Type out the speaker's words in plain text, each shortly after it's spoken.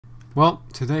Well,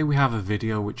 today we have a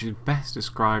video which is best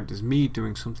described as me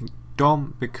doing something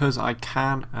dumb because I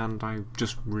can and I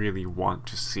just really want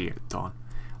to see it done.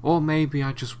 Or maybe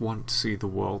I just want to see the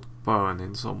world burn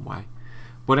in some way.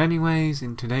 But anyways,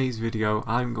 in today's video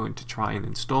I'm going to try and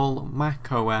install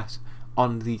macOS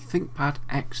on the ThinkPad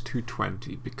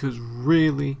X220 because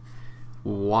really,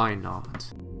 why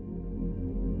not?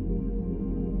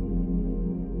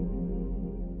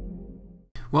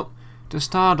 Well, to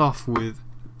start off with,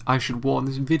 I should warn,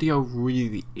 this video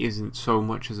really isn't so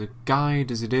much as a guide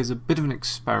as it is a bit of an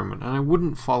experiment, and I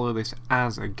wouldn't follow this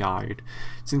as a guide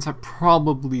since I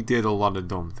probably did a lot of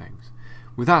dumb things.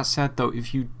 With that said though,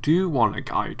 if you do want a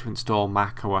guide to install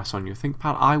macOS on your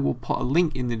ThinkPad, I will put a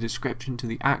link in the description to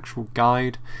the actual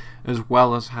guide as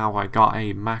well as how I got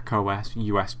a macOS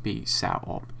USB set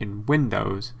up in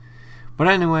Windows. But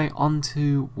anyway, on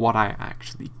to what I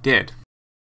actually did.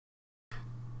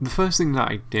 The first thing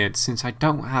that I did, since I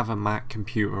don't have a Mac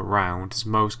computer around, as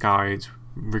most guides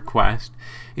request,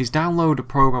 is download a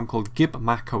program called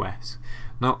macOS.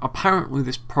 Now, apparently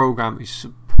this program is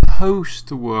supposed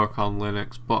to work on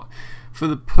Linux, but for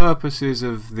the purposes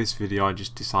of this video I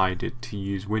just decided to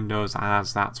use Windows,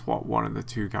 as that's what one of the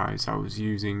two guys I was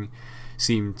using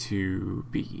seemed to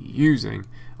be using.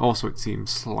 Also, it seems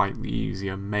slightly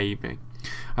easier, maybe.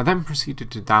 I then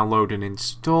proceeded to download an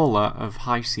installer of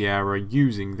High Sierra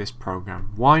using this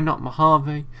program. Why not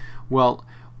Mojave? Well,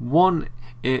 one,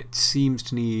 it seems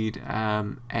to need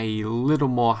a little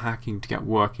more hacking to get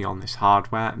working on this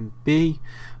hardware, and B,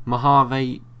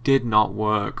 Mojave did not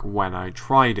work when I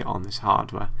tried it on this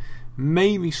hardware.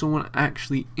 Maybe someone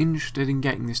actually interested in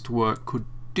getting this to work could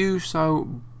do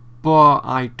so, but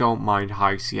I don't mind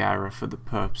High Sierra for the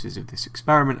purposes of this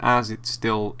experiment as it's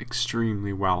still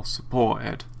extremely well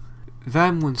supported.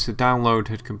 Then once the download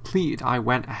had completed, I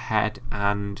went ahead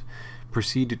and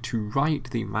proceeded to write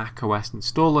the macOS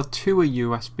installer to a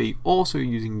USB, also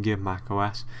using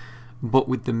macOS, but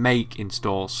with the make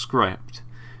install script.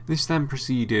 This then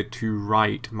proceeded to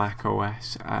write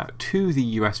macOS to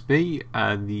the USB,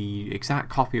 the exact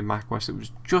copy of macOS that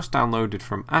was just downloaded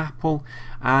from Apple,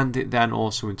 and it then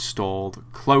also installed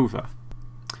Clover.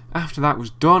 After that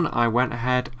was done, I went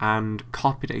ahead and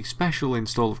copied a special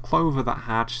install of Clover that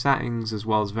had settings as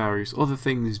well as various other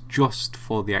things just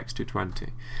for the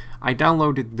X220. I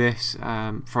downloaded this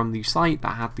from the site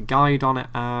that had the guide on it,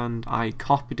 and I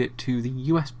copied it to the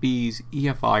USB's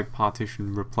EFI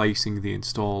partition, replacing the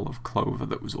install of Clover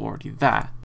that was already there.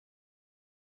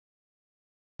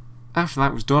 After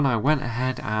that was done, I went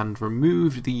ahead and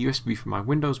removed the USB from my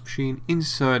Windows machine,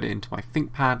 inserted it into my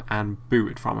ThinkPad and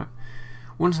booted from it.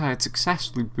 Once I had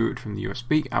successfully booted from the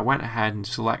USB, I went ahead and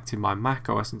selected my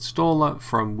macOS installer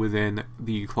from within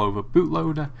the Clover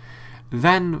bootloader.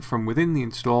 Then, from within the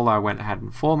installer, I went ahead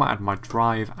and formatted my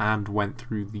drive and went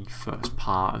through the first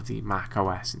part of the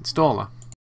macOS installer.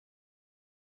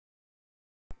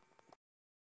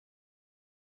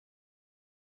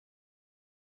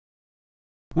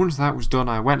 Once that was done,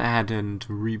 I went ahead and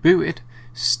rebooted,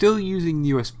 still using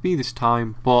the USB this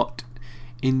time, but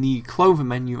in the Clover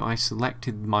menu I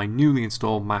selected my newly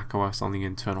installed macOS on the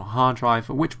internal hard drive,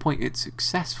 at which point it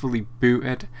successfully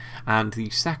booted and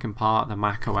the second part, the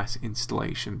macOS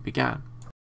installation, began.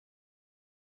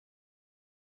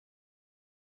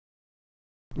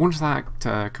 Once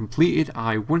that completed,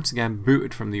 I once again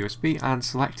booted from the USB and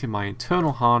selected my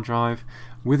internal hard drive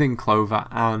within Clover,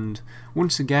 and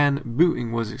once again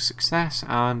booting was a success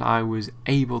and I was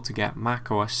able to get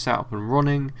macOS set up and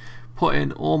running, put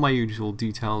in all my usual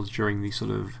details during the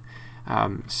sort of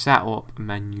setup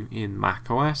menu in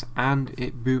macOS, and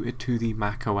it booted to the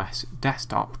macOS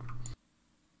desktop.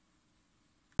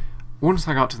 Once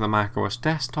I got to the macOS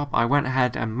desktop, I went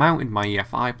ahead and mounted my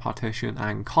EFI partition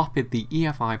and copied the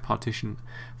EFI partition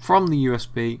from the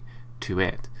USB to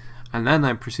it. And then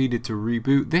I proceeded to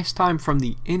reboot, this time from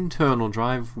the internal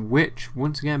drive, which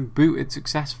once again booted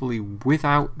successfully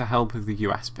without the help of the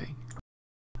USB.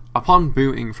 Upon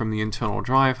booting from the internal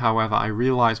drive, however, I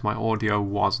realised my audio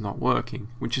was not working,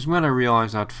 which is when I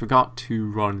realised I'd forgot to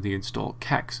run the install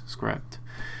kex script.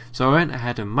 So I went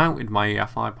ahead and mounted my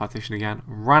EFI partition again,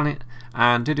 ran it,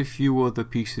 and did a few other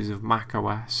pieces of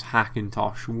macOS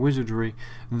Hackintosh wizardry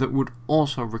that would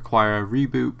also require a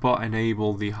reboot but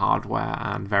enable the hardware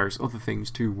and various other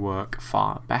things to work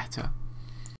far better.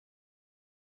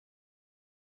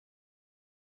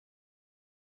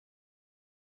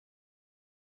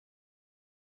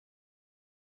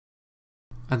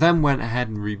 I then went ahead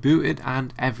and rebooted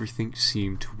and everything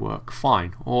seemed to work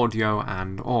fine, audio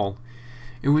and all.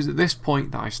 It was at this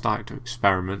point that I started to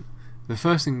experiment. The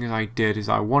first thing that I did is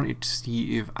I wanted to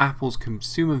see if Apple's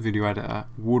consumer video editor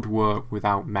would work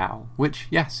without Metal, which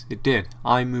yes, it did.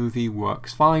 iMovie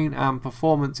works fine and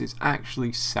performance is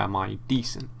actually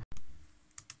semi-decent.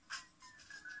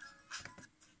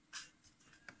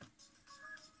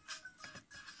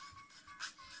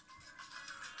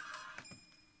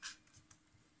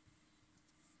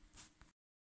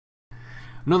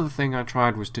 Another thing I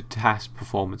tried was to test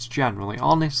performance generally.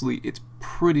 Honestly, it's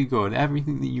pretty good.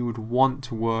 Everything that you would want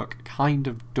to work kind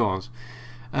of does.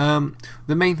 The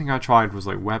main thing I tried was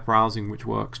like web browsing, which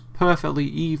works perfectly,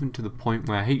 even to the point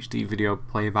where HD video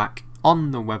playback on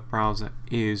the web browser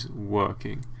is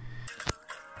working.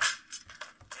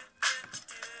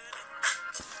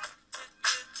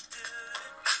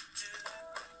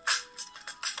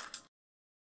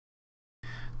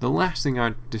 The last thing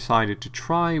I decided to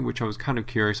try, which I was kind of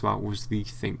curious about, was the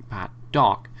ThinkPad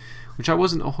dock, which I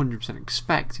wasn't 100%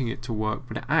 expecting it to work,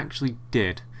 but it actually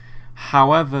did.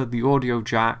 However, the audio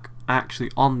jack actually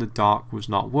on the dock was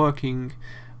not working,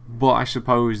 but I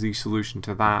suppose the solution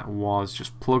to that was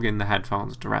just plug in the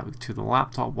headphones directly to the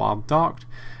laptop while docked.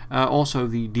 Also,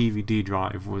 the DVD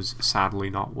drive was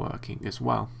sadly not working as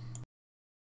well.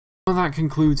 Well, that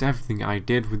concludes everything I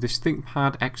did with this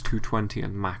ThinkPad X220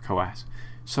 and macOS.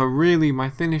 So really, my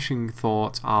finishing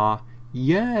thoughts are,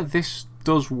 yeah, this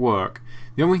does work.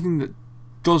 The only thing that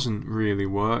doesn't really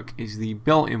work is the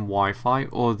built-in Wi-Fi,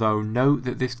 although note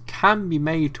that this can be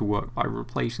made to work by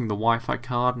replacing the Wi-Fi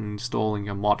card and installing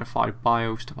a modified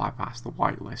BIOS to bypass the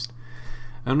whitelist.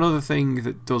 Another thing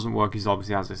that doesn't work is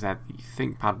obviously, as I said, the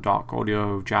ThinkPad dock,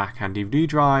 audio jack and DVD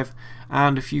drive,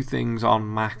 and a few things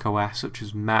on macOS such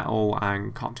as Metal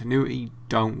and Continuity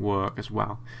don't work as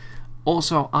well.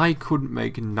 Also, I couldn't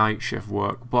make night shift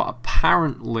work, but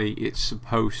apparently it's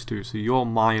supposed to, so your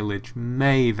mileage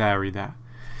may vary there.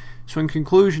 So in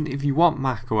conclusion, if you want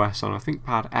macOS on a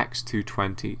ThinkPad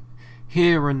X220,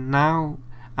 here and now,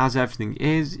 as everything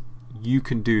is, you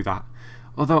can do that.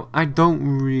 Although I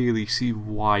don't really see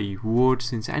why you would,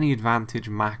 since any advantage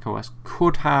macOS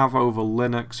could have over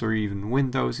Linux or even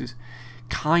Windows is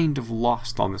kind of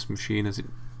lost on this machine, as it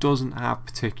doesn't have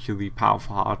particularly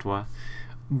powerful hardware.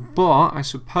 But I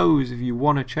suppose if you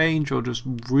want to change or just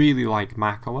really like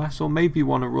macOS, or maybe you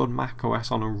want to run macOS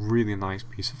on a really nice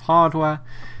piece of hardware,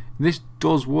 this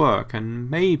does work, and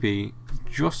maybe,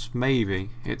 just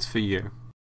maybe, it's for you.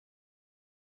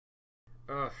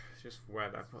 Ugh, just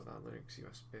where'd I put that Linux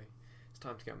USB? It's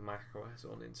time to get macOS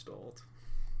uninstalled.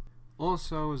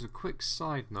 Also, as a quick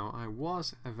side note, I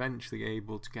was eventually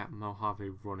able to get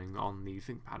Mojave running on the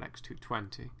ThinkPad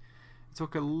X220. It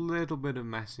took a little bit of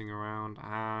messing around,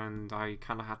 and I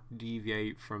kind of had to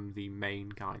deviate from the main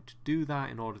guide to do that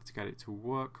in order to get it to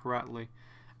work correctly.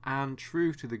 And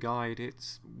true to the guide,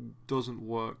 it doesn't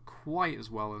work quite as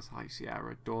well as High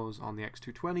Sierra does on the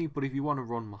X220, but if you want to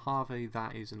run Mojave,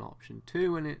 that is an option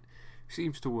too, and it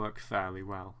seems to work fairly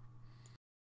well.